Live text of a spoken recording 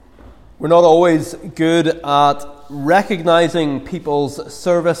We're not always good at recognizing people's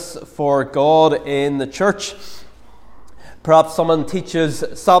service for God in the church. Perhaps someone teaches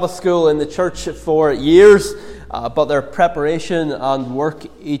Sabbath school in the church for years, but their preparation and work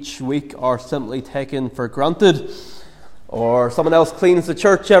each week are simply taken for granted. Or someone else cleans the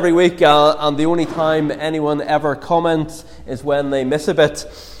church every week, and the only time anyone ever comments is when they miss a bit.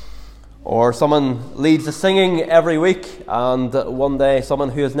 Or someone leads the singing every week, and one day someone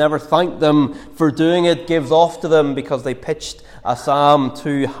who has never thanked them for doing it gives off to them because they pitched a psalm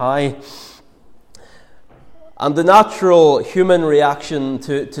too high. And the natural human reaction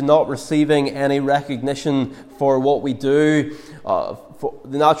to not receiving any recognition for what we do, for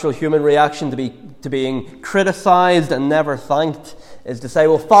the natural human reaction to being criticized and never thanked, is to say,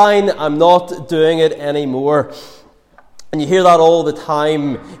 well, fine, I'm not doing it anymore. And you hear that all the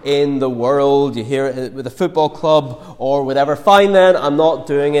time in the world. You hear it with a football club or whatever. Fine then, I'm not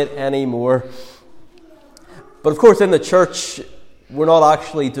doing it anymore. But of course in the church, we're not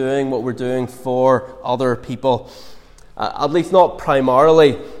actually doing what we're doing for other people. At least not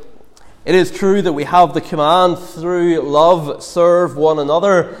primarily. It is true that we have the command through love, serve one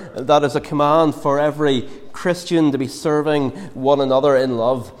another. That is a command for every Christian to be serving one another in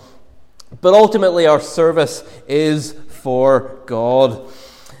love. But ultimately our service is for God.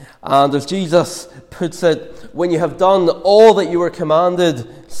 And as Jesus puts it, when you have done all that you were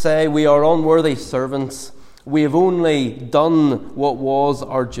commanded, say, we are unworthy servants. We have only done what was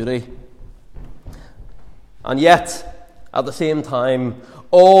our duty. And yet, at the same time,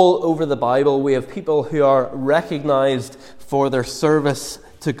 all over the Bible, we have people who are recognized for their service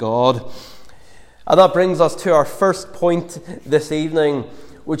to God. And that brings us to our first point this evening,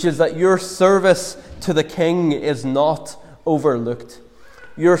 which is that your service to the King is not overlooked.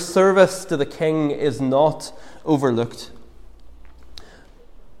 Your service to the King is not overlooked.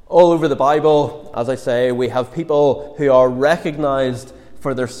 All over the Bible, as I say, we have people who are recognized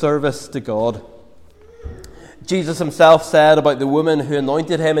for their service to God. Jesus himself said about the woman who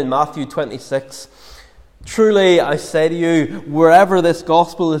anointed him in Matthew 26, "Truly I say to you, wherever this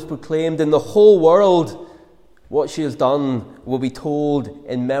gospel is proclaimed in the whole world, what she has done will be told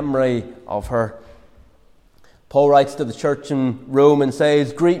in memory of her." Paul writes to the church in Rome and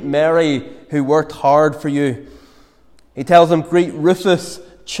says, "Greet Mary, who worked hard for you." He tells them, "Greet Rufus,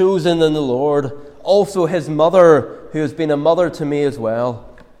 chosen in the Lord, also his mother, who has been a mother to me as well."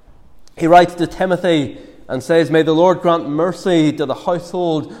 He writes to Timothy and says, "May the Lord grant mercy to the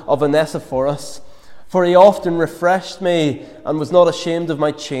household of Onesiphorus, for he often refreshed me and was not ashamed of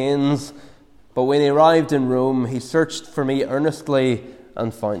my chains. But when he arrived in Rome, he searched for me earnestly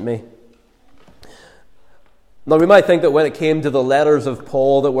and found me." Now, we might think that when it came to the letters of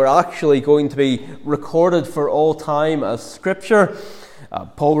Paul that were actually going to be recorded for all time as Scripture.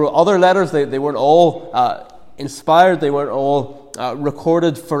 Paul wrote other letters. They weren't all inspired. They weren't all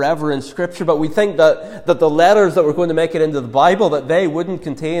recorded forever in Scripture. But we think that the letters that were going to make it into the Bible, that they wouldn't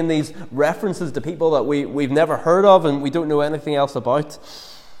contain these references to people that we've never heard of and we don't know anything else about.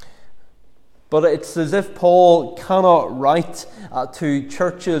 But it's as if Paul cannot write to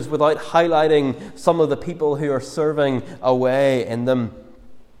churches without highlighting some of the people who are serving away in them.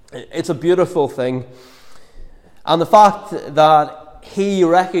 It's a beautiful thing. And the fact that he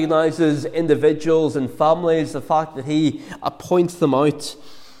recognizes individuals and families, the fact that he points them out,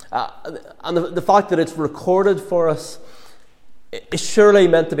 and the fact that it's recorded for us is surely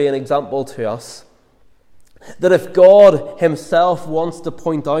meant to be an example to us. That if God himself wants to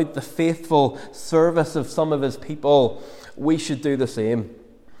point out the faithful service of some of his people, we should do the same.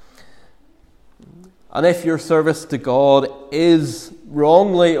 And if your service to God is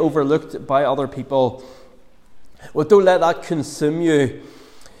wrongly overlooked by other people, well, don't let that consume you,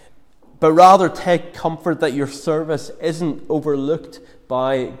 but rather take comfort that your service isn't overlooked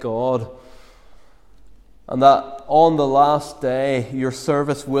by God, and that on the last day your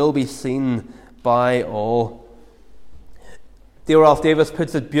service will be seen by all. D.R. Ralph Davis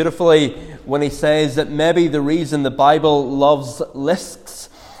puts it beautifully when he says that maybe the reason the Bible loves lists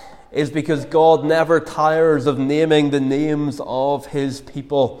is because God never tires of naming the names of his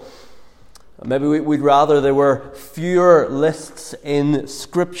people. Maybe we'd rather there were fewer lists in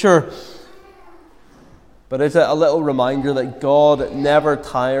Scripture. But it's a little reminder that God never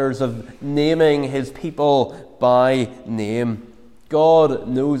tires of naming his people by name. God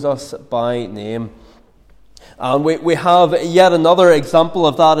knows us by name. And we have yet another example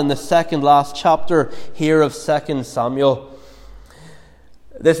of that in the second last chapter here of 2 Samuel.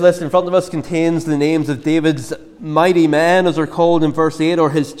 This list in front of us contains the names of David's mighty men, as they're called in verse 8, or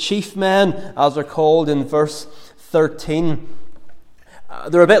his chief men, as they're called in verse 13.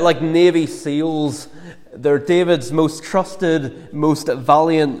 They're a bit like Navy SEALs. They're David's most trusted, most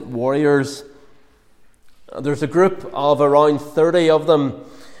valiant warriors. There's a group of around 30 of them,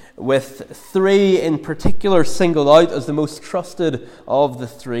 with 3 in particular singled out as the most trusted of the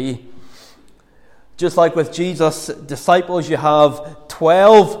 3. Just like with Jesus' disciples, you have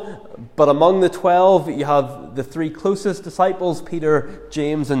 12, but among the 12, you have the 3 closest disciples, Peter,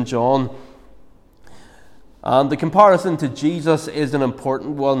 James, and John. And the comparison to Jesus is an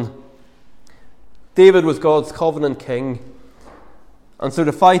important one. David was God's covenant king. And so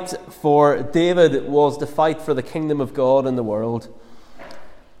to fight for David was to fight for the kingdom of God in the world.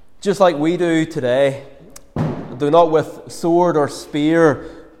 Just like we do today, though not with sword or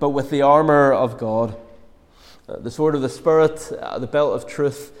spear, but with the armour of God. The sword of the Spirit, the belt of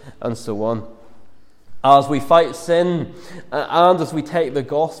truth, and so on. As we fight sin and as we take the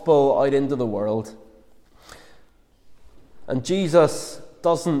gospel out into the world. And Jesus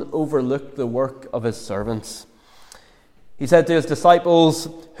doesn't overlook the work of his servants. He said to his disciples,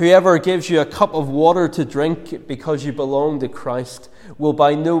 "Whoever gives you a cup of water to drink because you belong to Christ will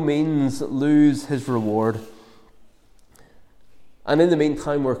by no means lose his reward." And in the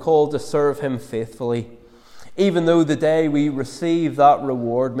meantime, we're called to serve him faithfully, even though the day we receive that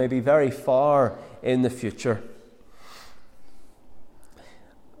reward may be very far in the future.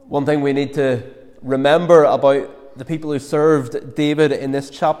 One thing we need to remember about the people who served David in this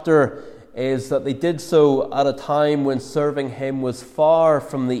chapter is that they did so at a time when serving him was far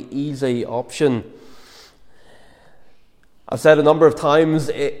from the easy option. I've said a number of times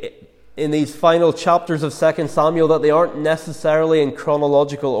in these final chapters of 2 Samuel that they aren't necessarily in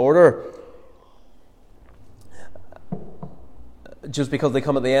chronological order. Just because they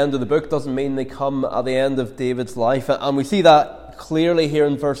come at the end of the book doesn't mean they come at the end of David's life. And we see that clearly here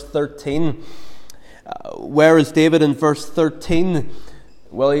in verse 13. Where is David in verse 13?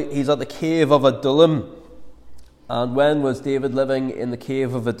 Well, he's at the cave of Adullam. And when was David living in the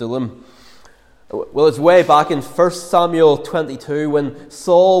cave of Adullam? Well, it's way back in 1 Samuel 22 when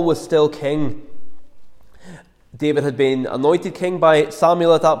Saul was still king. David had been anointed king by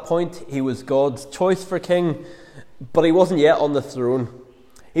Samuel at that point. He was God's choice for king, but he wasn't yet on the throne.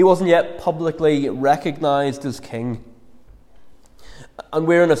 He wasn't yet publicly recognized as king. And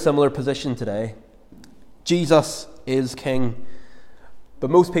we're in a similar position today. Jesus is king,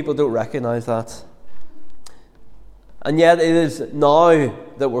 but most people don't recognize that. And yet it is now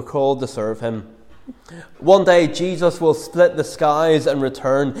that we're called to serve him. One day Jesus will split the skies and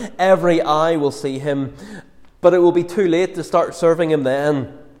return. Every eye will see him, but it will be too late to start serving him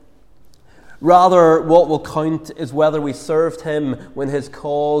then. Rather, what will count is whether we served him when his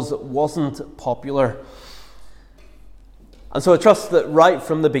cause wasn't popular. And so I trust that right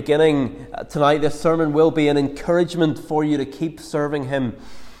from the beginning tonight, this sermon will be an encouragement for you to keep serving him,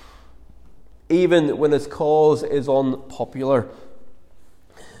 even when his cause is unpopular.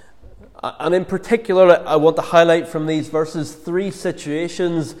 And in particular, I want to highlight from these verses 3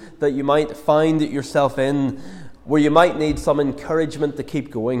 situations that you might find yourself in, where you might need some encouragement to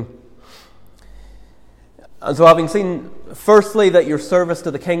keep going. And so having seen, firstly, that your service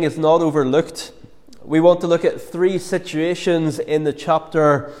to the king is not overlooked, we want to look at 3 situations in the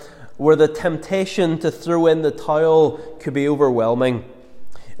chapter where the temptation to throw in the towel could be overwhelming.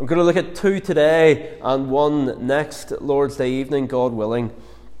 We're going to look at 2 today and 1 next Lord's Day evening, God willing.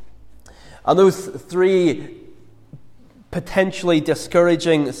 And those 3 potentially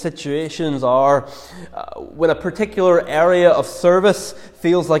discouraging situations are when a particular area of service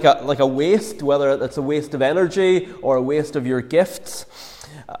feels like a waste, whether it's a waste of energy or a waste of your gifts.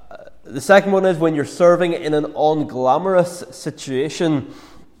 The second one is when you're serving in an unglamorous situation.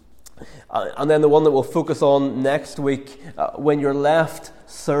 And then the one that we'll focus on next week, when you're left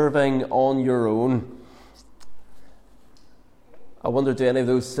serving on your own. I wonder, do any of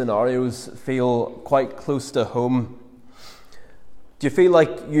those scenarios feel quite close to home? Do you feel like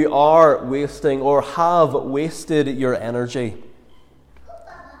you are wasting or have wasted your energy?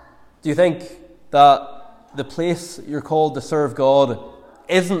 Do you think that the place you're called to serve God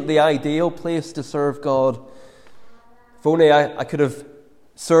isn't the ideal place to serve God? If only I could have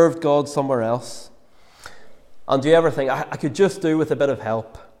served God somewhere else. And do you ever think, I could just do with a bit of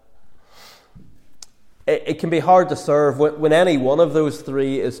help? It can be hard to serve when any one of those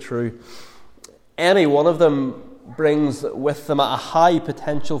 3 is true. Any one of them brings with them a high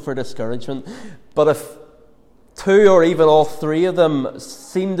potential for discouragement. But if 2 or even all 3 of them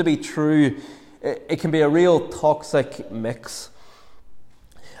seem to be true, it can be a real toxic mix.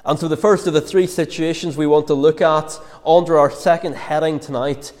 And so the first of the 3 situations we want to look at under our second heading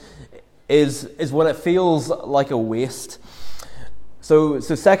tonight is when it feels like a waste. So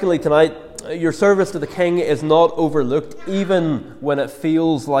secondly tonight, your service to the King is not overlooked, even when it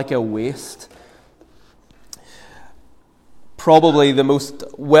feels like a waste. Probably the most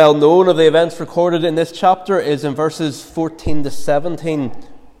well-known of the events recorded in this chapter is in verses 14 to 17,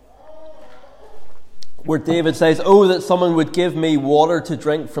 where David says, "Oh, that someone would give me water to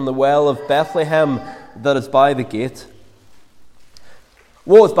drink from the well of Bethlehem that is by the gate."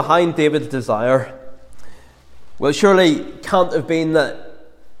 What was behind David's desire? Well, it surely can't have been that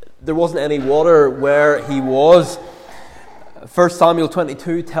there wasn't any water where he was. 1 Samuel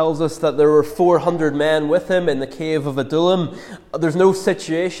 22 tells us that there were 400 men with him in the cave of Adullam. There's no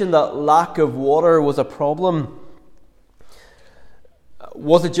situation that lack of water was a problem.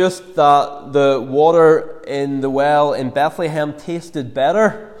 Was it just that the water in the well in Bethlehem tasted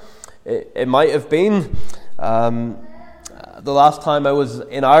better? It might have been. The last time I was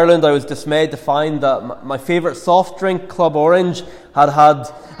in Ireland, I was dismayed to find that my favourite soft drink, Club Orange,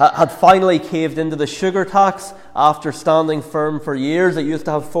 had finally caved into the sugar tax after standing firm for years. It used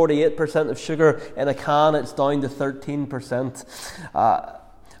to have 48% of sugar in a can. It's down to 13%.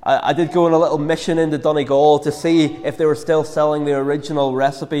 I did go on a little mission into Donegal to see if they were still selling the original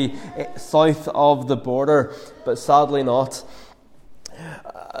recipe south of the border, but sadly not.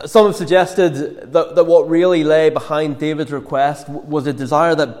 Some have suggested that what really lay behind David's request was a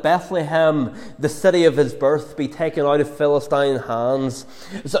desire that Bethlehem, the city of his birth, be taken out of Philistine hands.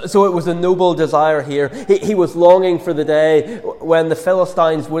 So it was a noble desire here. He was longing for the day when the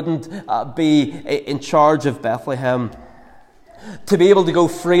Philistines wouldn't be in charge of Bethlehem. To be able to go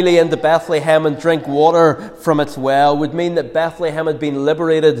freely into Bethlehem and drink water from its well would mean that Bethlehem had been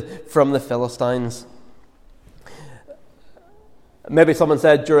liberated from the Philistines. Maybe someone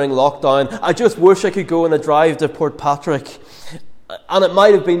said during lockdown, "I just wish I could go on a drive to Portpatrick." And it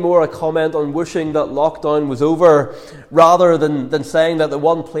might have been more a comment on wishing that lockdown was over, rather than saying that the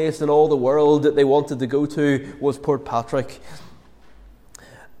one place in all the world that they wanted to go to was Portpatrick.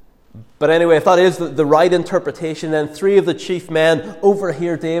 But anyway, if that is the right interpretation, then 3 of the chief men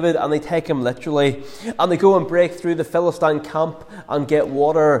overhear David and they take him literally. And they go and break through the Philistine camp and get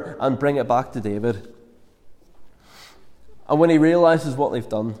water and bring it back to David. And when he realizes what they've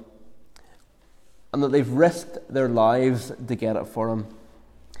done, and that they've risked their lives to get it for him,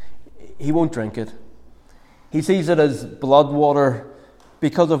 he won't drink it. He sees it as blood water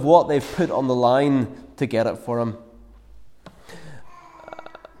because of what they've put on the line to get it for him.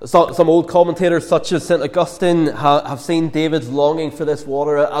 Some old commentators, such as St. Augustine, have seen David's longing for this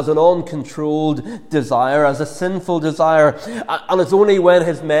water as an uncontrolled desire, as a sinful desire. And it's only when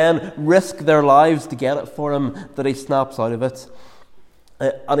his men risk their lives to get it for him that he snaps out of it.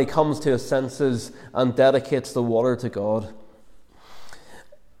 And he comes to his senses and dedicates the water to God.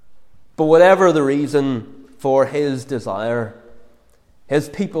 But whatever the reason for his desire, his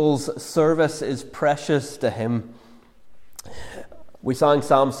people's service is precious to him. We sang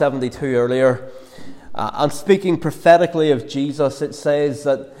Psalm 72 earlier, and speaking prophetically of Jesus, it says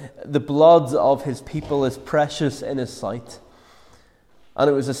that the blood of his people is precious in his sight. And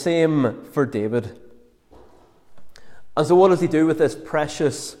it was the same for David. And so what does he do with this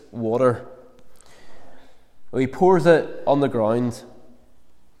precious water? Well, he pours it on the ground.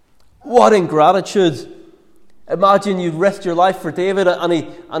 What ingratitude! Imagine you've risked your life for David,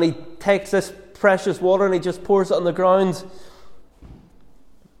 and he takes this precious water and he just pours it on the ground.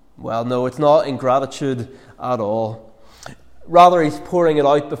 Well, no, it's not ingratitude at all. Rather, he's pouring it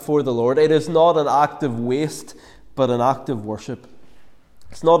out before the Lord. It is not an act of waste, but an act of worship.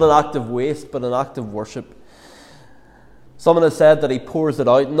 It's not an act of waste, but an act of worship. Someone has said that he pours it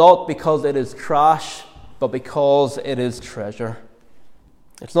out not because it is trash, but because it is treasure.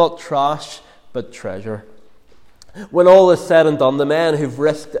 It's not trash, but treasure. When all is said and done, the men who've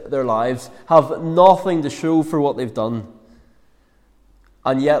risked their lives have nothing to show for what they've done.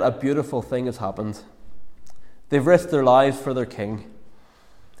 And yet a beautiful thing has happened. They've risked their lives for their king.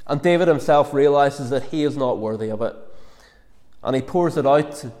 And David himself realizes that he is not worthy of it. And he pours it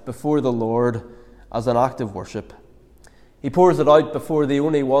out before the Lord as an act of worship. He pours it out before the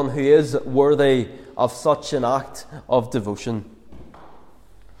only one who is worthy of such an act of devotion.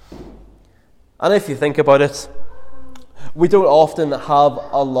 And if you think about it, we don't often have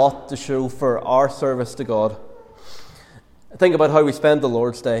a lot to show for our service to God. Think about how we spend the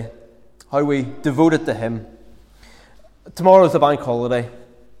Lord's Day, how we devote it to Him. Tomorrow is a bank holiday.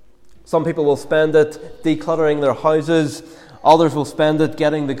 Some people will spend it decluttering their houses. Others will spend it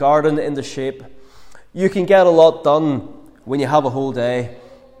getting the garden into shape. You can get a lot done when you have a whole day,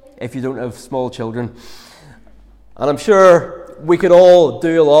 if you don't have small children. And I'm sure we could all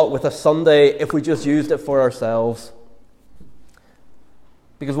do a lot with a Sunday if we just used it for ourselves.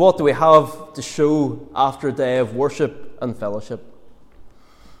 Because what do we have to show after a day of worship and fellowship?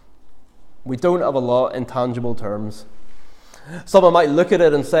 We don't have a lot in tangible terms. Someone might look at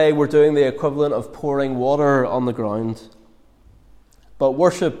it and say we're doing the equivalent of pouring water on the ground. But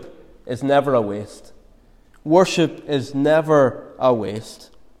worship is never a waste. Worship is never a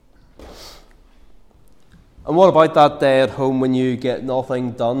waste. And what about that day at home when you get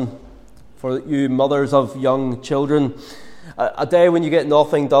nothing done? For you mothers of young children, a day when you get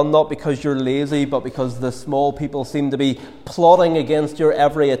nothing done, not because you're lazy, but because the small people seem to be plotting against your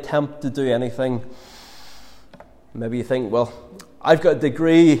every attempt to do anything. Maybe you think, well, I've got a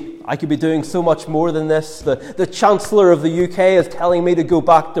degree, I could be doing so much more than this. The Chancellor of the UK is telling me to go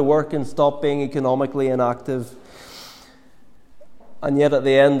back to work and stop being economically inactive. And yet at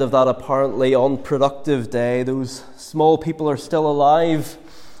the end of that apparently unproductive day, those small people are still alive.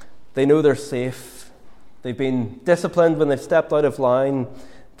 They know they're safe. They've been disciplined when they've stepped out of line.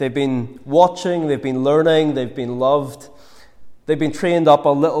 They've been watching, they've been learning, they've been loved. They've been trained up a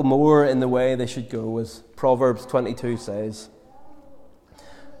little more in the way they should go, as Proverbs 22 says.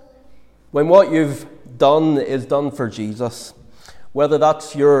 When what you've done is done for Jesus, whether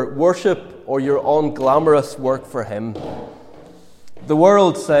that's your worship or your unglamorous work for Him, the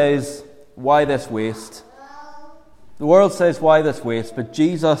world says, why this waste? The world says, why this waste? But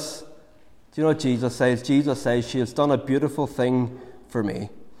Jesus, do you know what Jesus says? Jesus says, she has done a beautiful thing for me.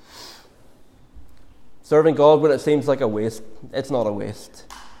 Serving God when it seems like a waste, it's not a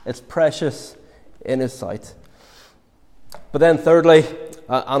waste. It's precious in His sight. But then thirdly,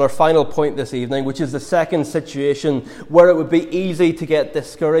 and our final point this evening, which is the second situation where it would be easy to get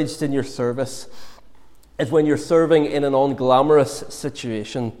discouraged in your service, is when you're serving in an unglamorous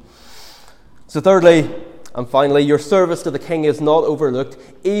situation. So thirdly, and finally, your service to the King is not overlooked,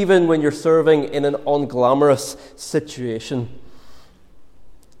 even when you're serving in an unglamorous situation.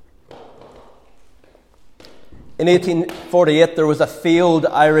 In 1848, there was a failed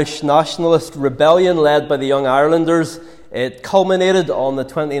Irish nationalist rebellion led by the Young Irelanders. It culminated on the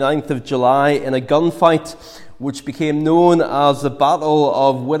 29th of July in a gunfight, which became known as the Battle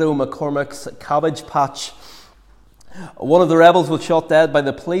of Widow McCormick's Cabbage Patch. One of the rebels was shot dead by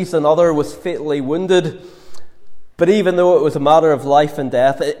the police, another was fatally wounded. But even though it was a matter of life and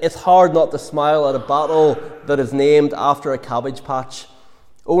death, it's hard not to smile at a battle that is named after a cabbage patch.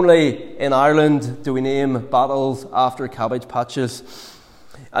 Only in Ireland do we name battles after cabbage patches.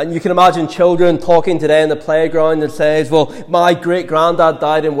 And you can imagine children talking today in the playground and says, well, my great-granddad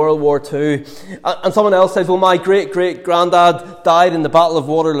died in World War II. And someone else says, well, my great-great-granddad died in the Battle of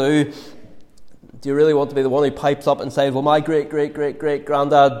Waterloo. Do you really want to be the one who pipes up and says, well, my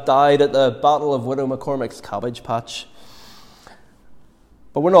great-great-great-great-granddad died at the Battle of Widow McCormick's Cabbage Patch?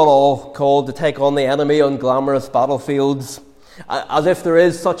 But we're not all called to take on the enemy on glamorous battlefields, as if there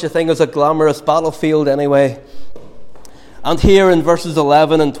is such a thing as a glamorous battlefield anyway. And here in verses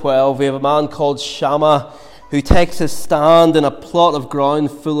 11 and 12, we have a man called Shammah who takes his stand in a plot of ground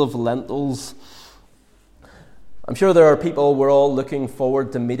full of lentils. I'm sure there are people we're all looking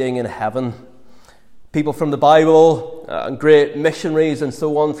forward to meeting in heaven. People from the Bible, and great missionaries and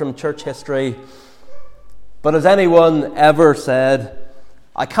so on from church history. But has anyone ever said,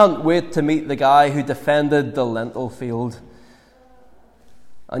 I can't wait to meet the guy who defended the lentil field?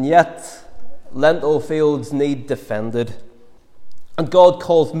 And yet, lentil fields need defended. And God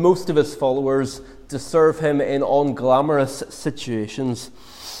calls most of His followers to serve Him in unglamorous situations.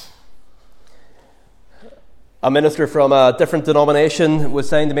 A minister from a different denomination was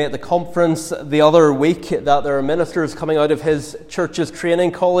saying to me at the conference the other week that there are ministers coming out of his church's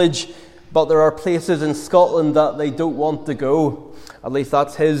training college, but there are places in Scotland that they don't want to go. At least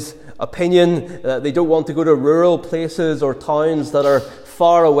that's his opinion. They don't want to go to rural places or towns that are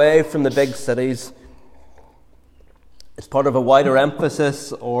far away from the big cities. It's part of a wider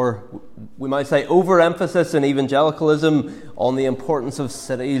emphasis, or we might say overemphasis in evangelicalism on the importance of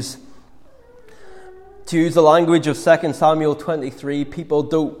cities. To use the language of 2 Samuel 23, people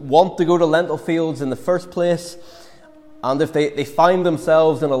don't want to go to lentil fields in the first place, and if they find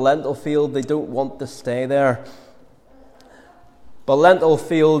themselves in a lentil field, they don't want to stay there. But lentil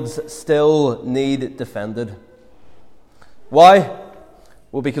fields still need defended. Why?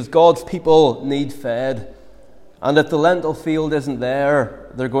 Well, because God's people need fed, and if the lentil field isn't there,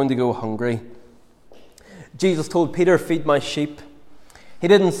 they're going to go hungry. Jesus told Peter, feed my sheep. He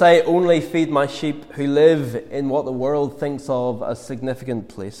didn't say only feed my sheep who live in what the world thinks of as significant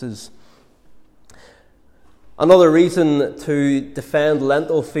places. Another reason to defend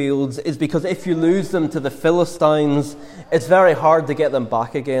lentil fields is because if you lose them to the Philistines, it's very hard to get them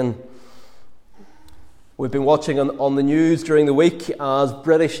back again. We've been watching on the news during the week as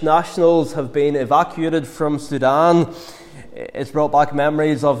British nationals have been evacuated from Sudan. It's brought back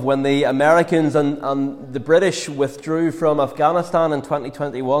memories of when the Americans and the British withdrew from Afghanistan in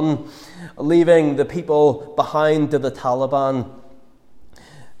 2021, leaving the people behind to the Taliban.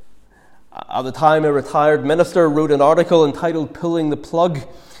 At the time, a retired minister wrote an article entitled "Pulling the Plug,"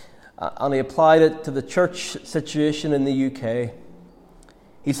 and he applied it to the church situation in the UK.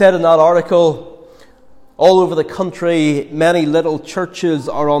 He said in that article, all over the country, many little churches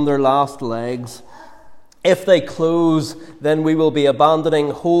are on their last legs. If they close, then we will be abandoning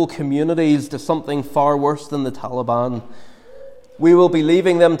whole communities to something far worse than the Taliban. We will be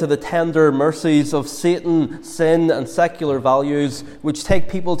leaving them to the tender mercies of Satan, sin, and secular values, which take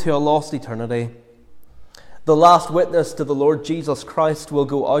people to a lost eternity. The last witness to the Lord Jesus Christ will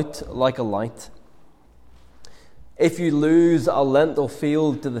go out like a light. If you lose a lentil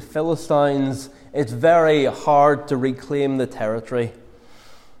field to the Philistines, it's very hard to reclaim the territory.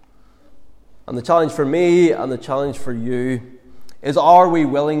 And the challenge for me and the challenge for you is, are we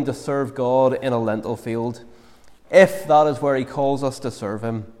willing to serve God in a lentil field, if that is where He calls us to serve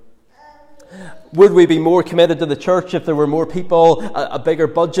Him? Would we be more committed to the church if there were more people, a bigger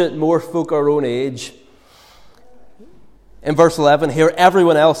budget, more folk our own age? In verse 11 here,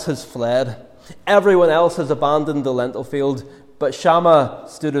 everyone else has fled. Everyone else has abandoned the lentil field, but Shammah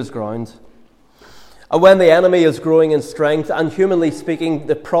stood his ground. And when the enemy is growing in strength, and humanly speaking,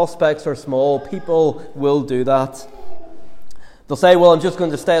 the prospects are small, people will do that. They'll say, well, I'm just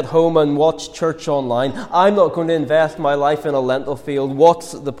going to stay at home and watch church online. I'm not going to invest my life in a lentil field.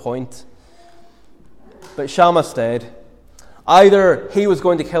 What's the point? But Shammah stayed. Either he was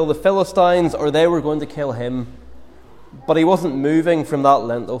going to kill the Philistines or they were going to kill him. But he wasn't moving from that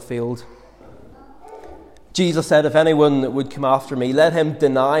lentil field. Jesus said, if anyone would come after me, let him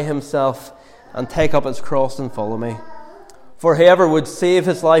deny himself and take up his cross and follow me. For whoever would save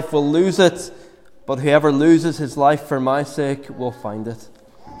his life will lose it, but whoever loses his life for my sake will find it.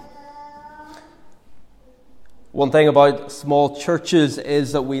 One thing about small churches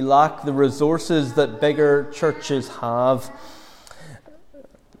is that we lack the resources that bigger churches have.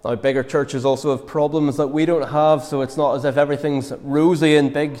 Now, bigger churches also have problems that we don't have, so it's not as if everything's rosy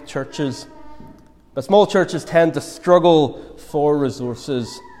in big churches. But small churches tend to struggle for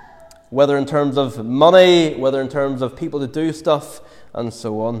resources, whether in terms of money, whether in terms of people to do stuff, and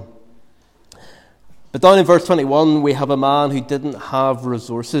so on. But down in verse 21, we have a man who didn't have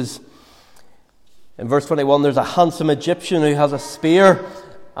resources. In verse 21, there's a handsome Egyptian who has a spear,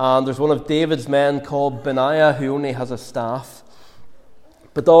 and there's one of David's men called Benaiah who only has a staff.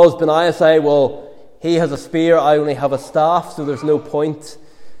 But does Benaiah say, well, he has a spear, I only have a staff, so there's no point?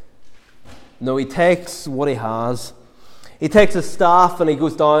 No, he takes what he has. He takes his staff and he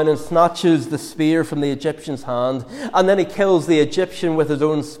goes down and snatches the spear from the Egyptian's hand, and then he kills the Egyptian with his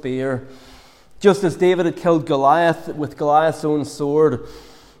own spear, just as David had killed Goliath with Goliath's own sword,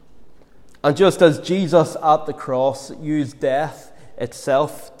 and just as Jesus at the cross used death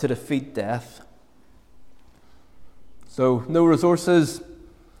itself to defeat death. So, no resources,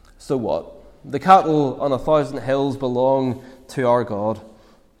 so what? The cattle on 1,000 hills belong to our God.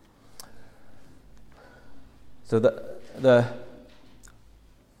 So the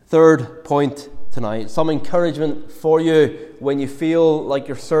third point tonight, some encouragement for you when you feel like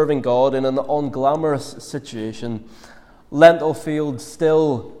you're serving God in an unglamorous situation. Lentil fields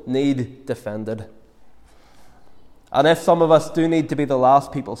still need defended. And if some of us do need to be the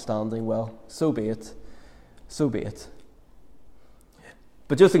last people standing, well, so be it. So be it.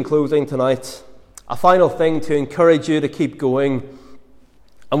 But just in closing tonight, a final thing to encourage you to keep going,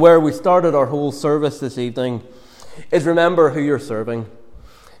 and where we started our whole service this evening, is remember who you're serving.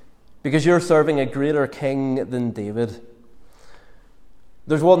 Because you're serving a greater king than David.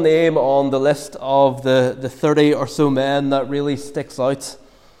 There's one name on the list of the 30 or so men that really sticks out.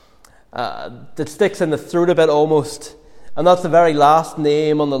 That sticks in the throat a bit almost. And that's the very last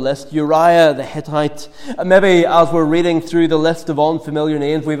name on the list, Uriah the Hittite. And maybe as we're reading through the list of unfamiliar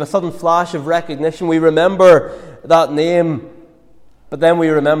names, we have a sudden flash of recognition. We remember that name, but then we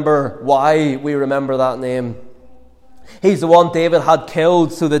remember why we remember that name. He's the one David had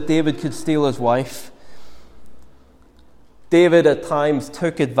killed so that David could steal his wife. David at times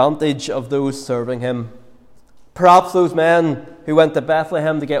took advantage of those serving him. Perhaps those men who went to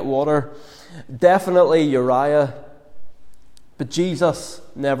Bethlehem to get water. Definitely Uriah. But Jesus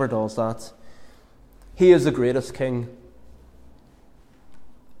never does that. He is the greatest king.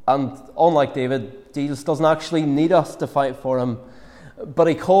 And unlike David, Jesus doesn't actually need us to fight for him, but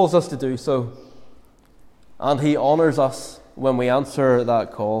he calls us to do so. And he honours us when we answer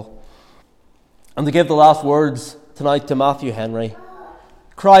that call. And to give the last words tonight to Matthew Henry,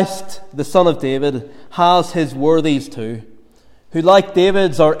 Christ, the Son of David, has his worthies too, who, like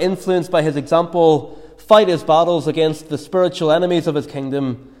David's, are influenced by his example, fight his battles against the spiritual enemies of his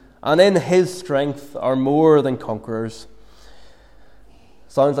kingdom, and in his strength are more than conquerors.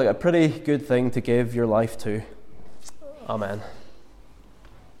 Sounds like a pretty good thing to give your life to. Amen.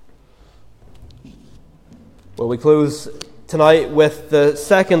 Well, we close tonight with the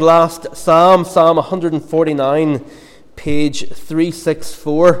second last Psalm, Psalm 149, page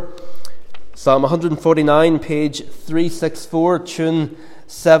 364. Psalm 149, page 364, tune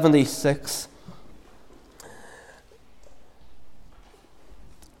 76.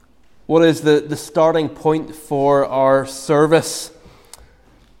 What is the starting point for our service?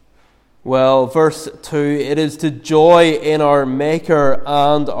 Well, verse 2, it is to joy in our Maker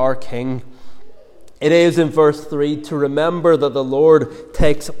and our King. It is in verse 3 to remember that the Lord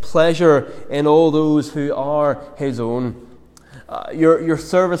takes pleasure in all those who are his own. Your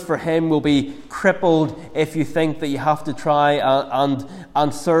service for him will be crippled if you think that you have to try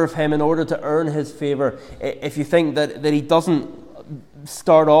and serve him in order to earn his favour. If you think that he doesn't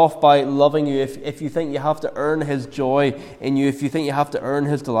start off by loving you, if you think you have to earn his joy in you, if you think you have to earn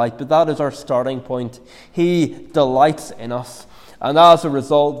his delight. But that is our starting point. He delights in us. And as a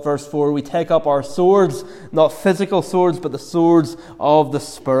result, verse 4, we take up our swords, not physical swords, but the swords of the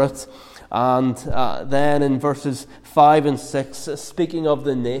Spirit. And then in verses 5 and 6, speaking of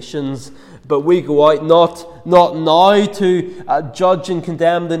the nations, but we go out not now to judge and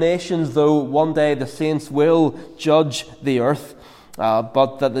condemn the nations, though one day the saints will judge the earth,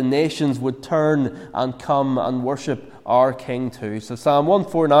 but that the nations would turn and come and worship our King too. So Psalm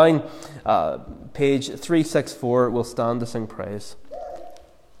 149, page 364, will stand to sing praise.